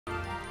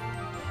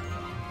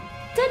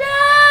Tada!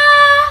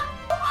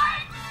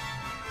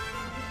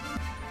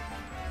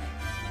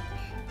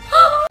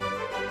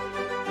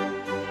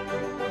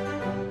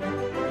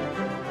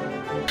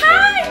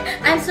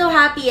 I'm so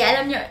happy.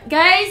 Alam nyo,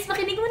 guys,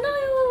 makinig mo na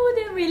kayo.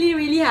 I'm really,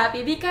 really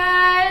happy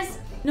because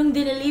nung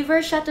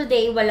dineliver siya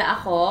today, wala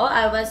ako.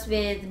 I was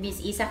with Miss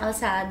Isa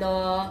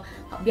Calzado,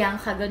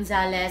 Bianca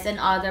Gonzalez, and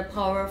other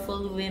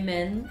powerful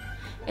women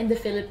in the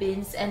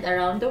Philippines and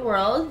around the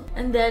world.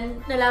 And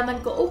then, nalaman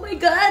ko, oh my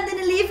God,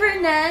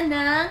 dineliver na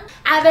ng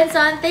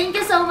ABENSON. Thank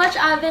you so much,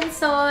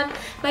 ABENSON.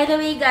 By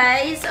the way,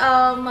 guys,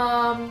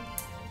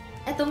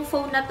 etong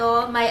phone na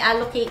to, may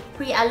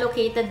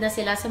pre-allocated na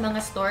sila sa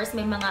mga stores.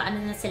 May mga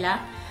ano na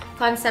sila,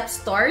 concept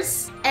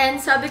stores. And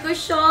sabi ko,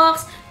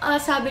 shocks!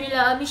 Sabi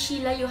nila, Miss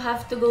Sheila, you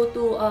have to go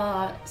to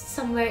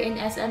somewhere in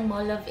SM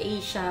Mall of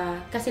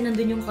Asia. Kasi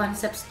nandun yung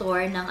concept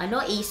store ng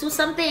ano, Asus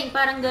something.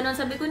 Parang ganon.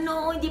 Sabi ko,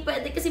 no, hindi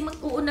pwede kasi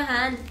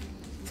mag-uunahan.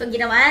 So,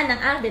 ginawa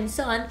ng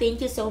ABENSON.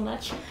 Thank you so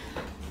much,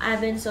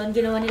 ABENSON.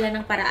 Ginawa nila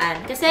ng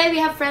paraan. Kasi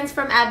we have friends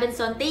from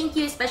ABENSON. Thank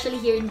you,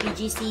 especially here in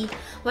BGC.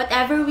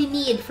 Whatever we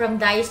need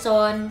from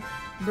Dyson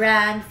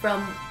brand,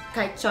 from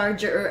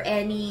charger or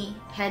any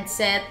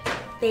headset,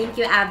 thank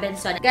you,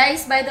 ABENSON.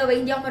 Guys, by the way,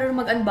 hindi ako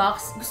marunong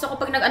mag-unbox. Gusto ko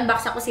pag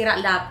nag-unbox ako, sira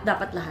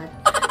dapat lahat.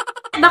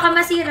 Baka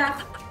masira.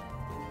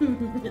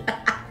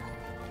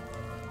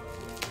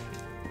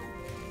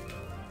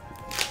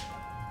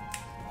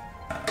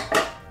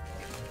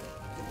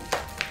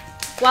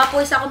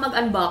 Wapos ako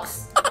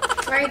mag-unbox.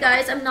 Sorry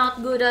guys, I'm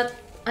not good at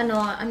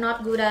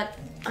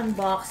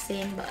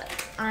unboxing, but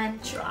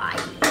I'm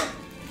trying.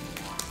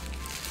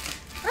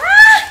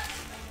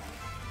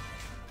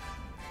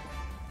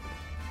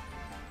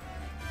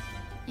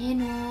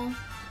 Ayan o.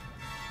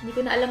 Hindi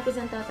ko na alam kung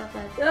saan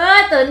tatapat.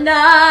 Ito na!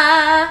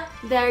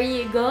 There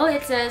you go.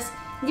 It says,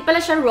 hindi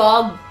pala siya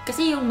ROG.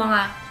 Kasi yung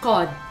mga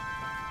code.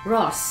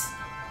 ROS.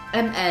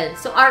 ML.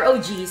 So,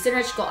 ROG.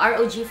 Sinerch ko,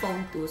 ROG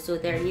Phone II. So,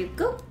 there you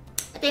go.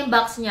 Ito yung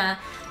box niya.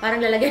 Parang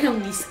lalagyan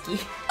ng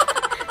whiskey.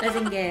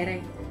 Kasing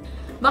gere.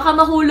 Baka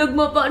mahulog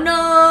mo pa. No!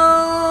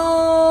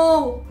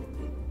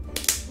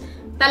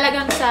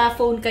 Talagang sa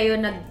phone kayo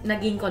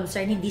naging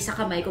concern, hindi sa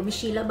kamay ko. Miss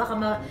Sheila, baka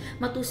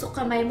matusok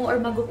kamay mo or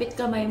magupit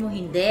kamay mo.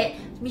 Hindi.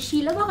 Miss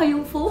Sheila, baka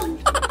yung phone.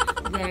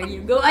 There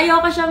you go.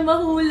 Ayoko siyang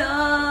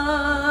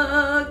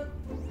mahulog.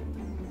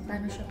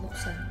 Paano siya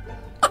buksan?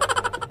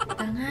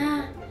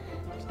 Tanga.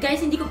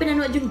 Guys, hindi ko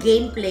pinanood yung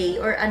gameplay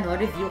or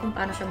review kung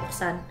paano siya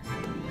buksan.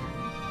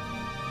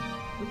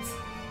 Oops.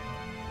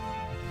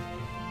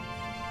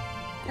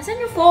 Nasaan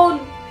yung phone?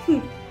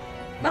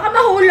 Baka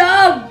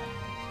mahulog!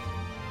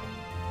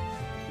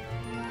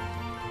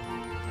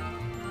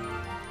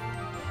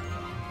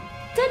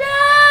 Tada!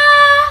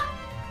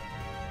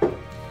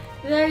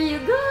 There you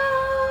go!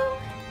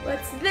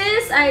 What's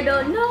this? I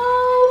don't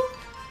know.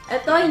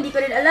 Ito, hindi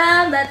ko rin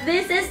alam. But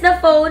this is the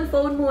phone.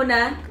 Phone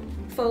muna.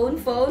 Phone.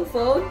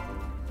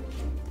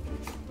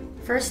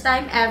 First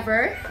time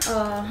ever.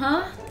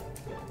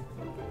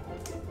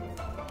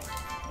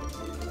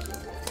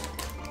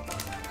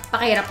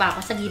 Pakahirap pa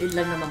ako. Sa gilid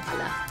lang naman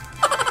pala.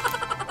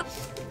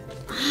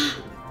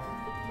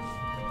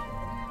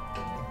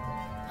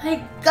 My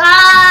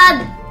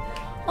God!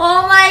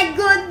 Oh my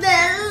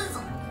goodness!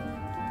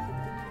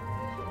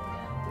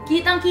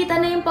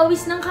 Kitang-kita na yung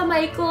pawis ng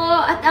kamay ko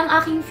at ang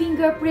aking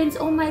fingerprints.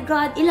 Oh my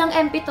God! Ilang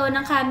MP to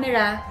ng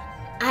camera?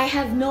 I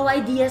have no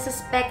idea sa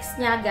specs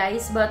niya,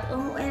 guys. But,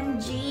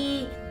 OMG!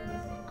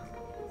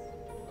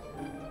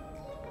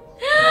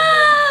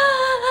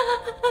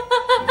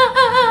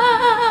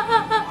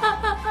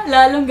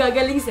 Lalong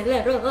gagaling sa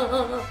laro.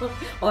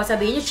 O,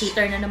 sabihin niyo,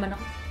 cheater na naman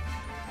ako.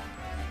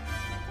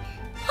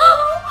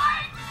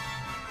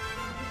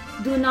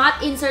 Do not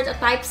insert a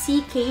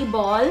Type-C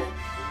cable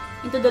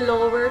into the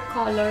lower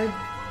colored.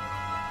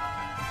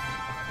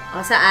 O,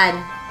 saan?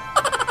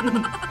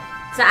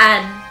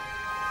 Saan?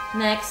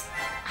 Next.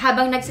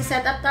 Habang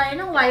nagsiset up tayo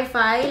ng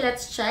Wi-Fi,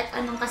 let's check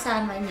anong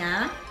kasama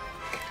niya.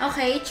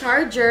 Okay,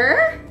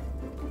 charger.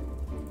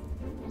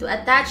 To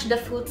attach the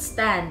foot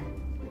stand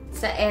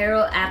sa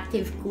Aero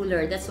Active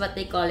Cooler. That's what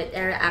they call it,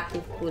 Aero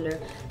Active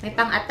Cooler. May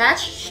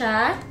pang-attach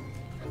siya.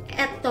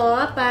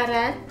 Ito,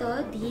 para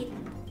to dito.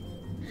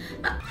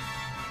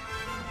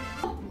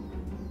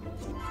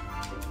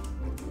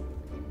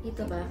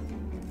 Ito ba?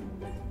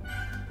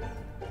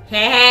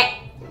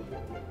 Hehe!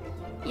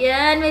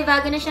 Yan, may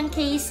bago na siyang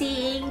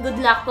casing.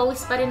 Good luck,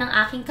 pawis pa rin ang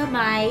aking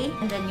kamay.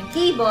 And then yung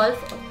cable,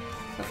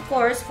 of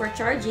course, for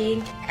charging.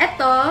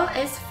 Ito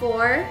is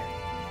for...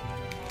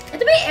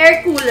 Ito ba yung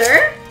air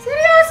cooler?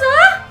 Seryoso?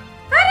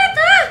 Para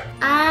to!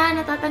 Ah,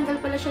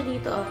 natatanggal pala siya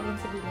dito. Oh, yan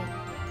sa gilid.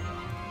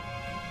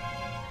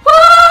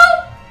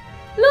 Wow!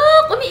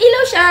 Look!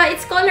 Umiilaw siya.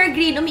 It's color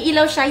green.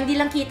 Umiilaw siya. Hindi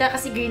lang kita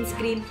kasi green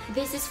screen.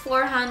 This is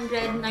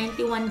 491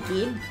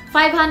 gig.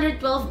 512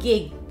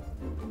 gig.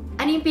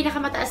 Ano yung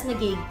pinakamataas na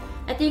gig?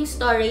 Ito yung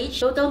storage.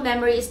 Total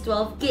memory is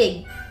 12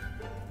 gig.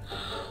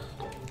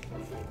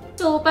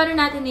 So, paano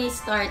natin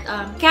i-start?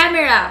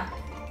 Camera.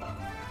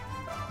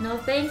 No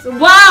thanks.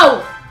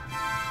 Wow!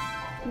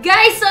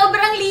 Guys,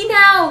 sobrang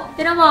linaw!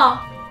 Tignan mo.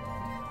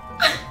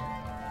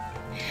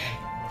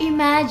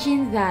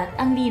 Imagine that.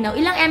 Ang linaw.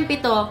 Ilang MP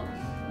to?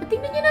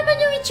 Tingnan nyo naman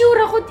yung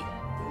itsura ko.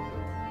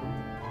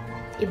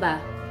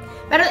 Iba.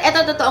 Pero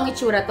eto, totoong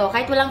itsura to.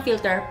 Kahit walang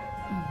filter.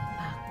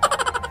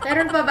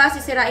 Meron pa ba?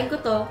 Sisirain ko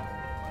to.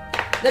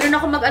 Ganun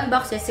ako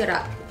mag-unbox sira.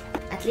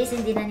 At least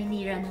hindi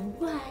naninira ng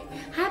buhay.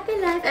 Happy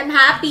life. I'm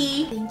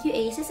happy. Thank you,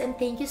 Asus. And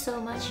thank you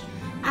so much,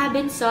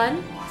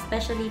 ABENSON.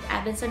 Especially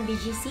ABENSON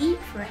BGC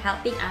for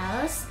helping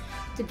us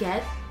to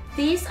get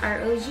this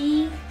ROG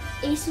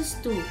Asus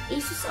 2.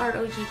 Asus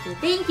ROG 2.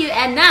 Thank you.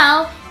 And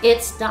now,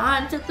 it's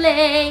time to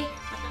play